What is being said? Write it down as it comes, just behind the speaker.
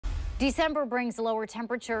December brings lower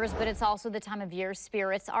temperatures, but it's also the time of year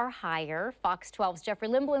spirits are higher. Fox 12's Jeffrey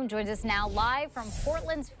Lindblom joins us now live from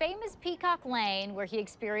Portland's famous Peacock Lane, where he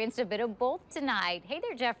experienced a bit of both tonight. Hey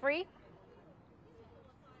there, Jeffrey.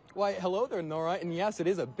 Why, hello there, Nora. And yes, it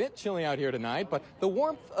is a bit chilly out here tonight, but the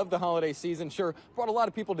warmth of the holiday season sure brought a lot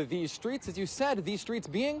of people to these streets. As you said, these streets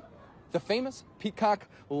being the famous Peacock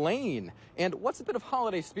Lane. And what's a bit of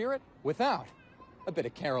holiday spirit without a bit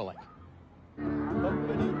of caroling?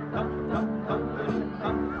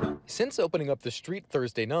 Since opening up the street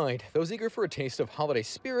Thursday night, those eager for a taste of holiday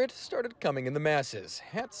spirit started coming in the masses.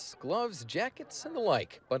 Hats, gloves, jackets, and the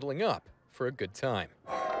like, bundling up for a good time.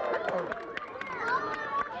 Oh,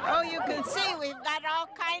 you can see we've got all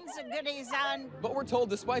kinds of goodies on. But we're told,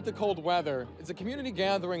 despite the cold weather, it's a community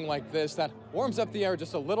gathering like this that warms up the air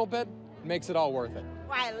just a little bit and makes it all worth it.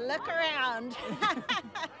 Why, look around.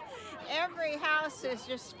 Every house is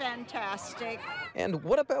just fantastic. And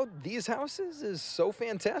what about these houses is so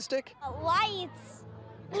fantastic? Lights.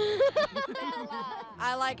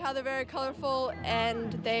 I like how they're very colorful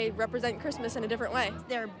and they represent Christmas in a different way.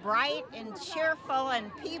 They're bright and cheerful,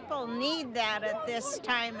 and people need that at this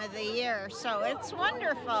time of the year, so it's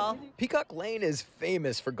wonderful. Peacock Lane is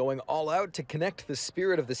famous for going all out to connect the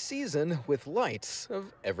spirit of the season with lights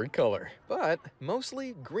of every color, but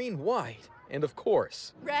mostly green, white, and of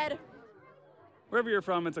course, Red. Wherever you're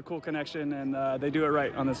from, it's a cool connection, and they do it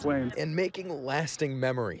right on this lane. And making lasting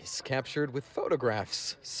memories captured with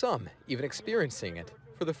photographs, some even experiencing it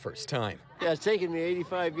for the first time. Yeah, it's taken me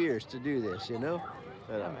 85 years to do this, you know,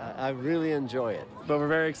 but I really enjoy it. But we're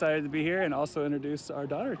very excited to be here and also introduce our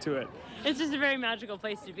daughter to it. It's just a very magical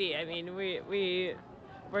place to be. I mean, we're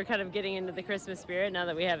kind of getting into the Christmas spirit now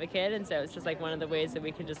that we have a kid, and so it's just like one of the ways that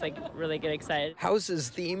we can just like really get excited. Houses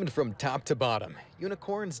themed from top to bottom,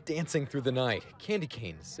 unicorns dancing through the night, candy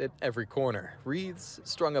canes at every corner, wreaths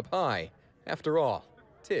strung up high. After all,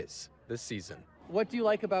 'tis the season. What do you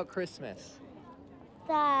like about Christmas?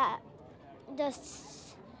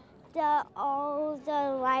 All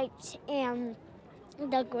the lights and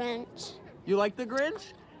the Grinch. You like the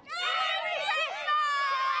Grinch?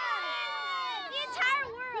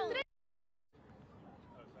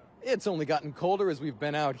 It's only gotten colder as we've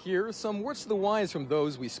been out here. Some words to the wise from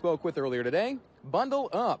those we spoke with earlier today. Bundle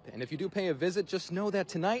up. And if you do pay a visit, just know that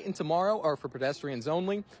tonight and tomorrow are for pedestrians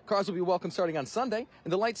only. Cars will be welcome starting on Sunday,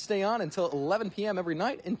 and the lights stay on until 11 p.m. every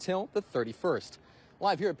night until the 31st.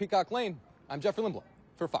 Live here at Peacock Lane, I'm Jeffrey Lindblom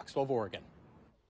for Fox 12 Oregon.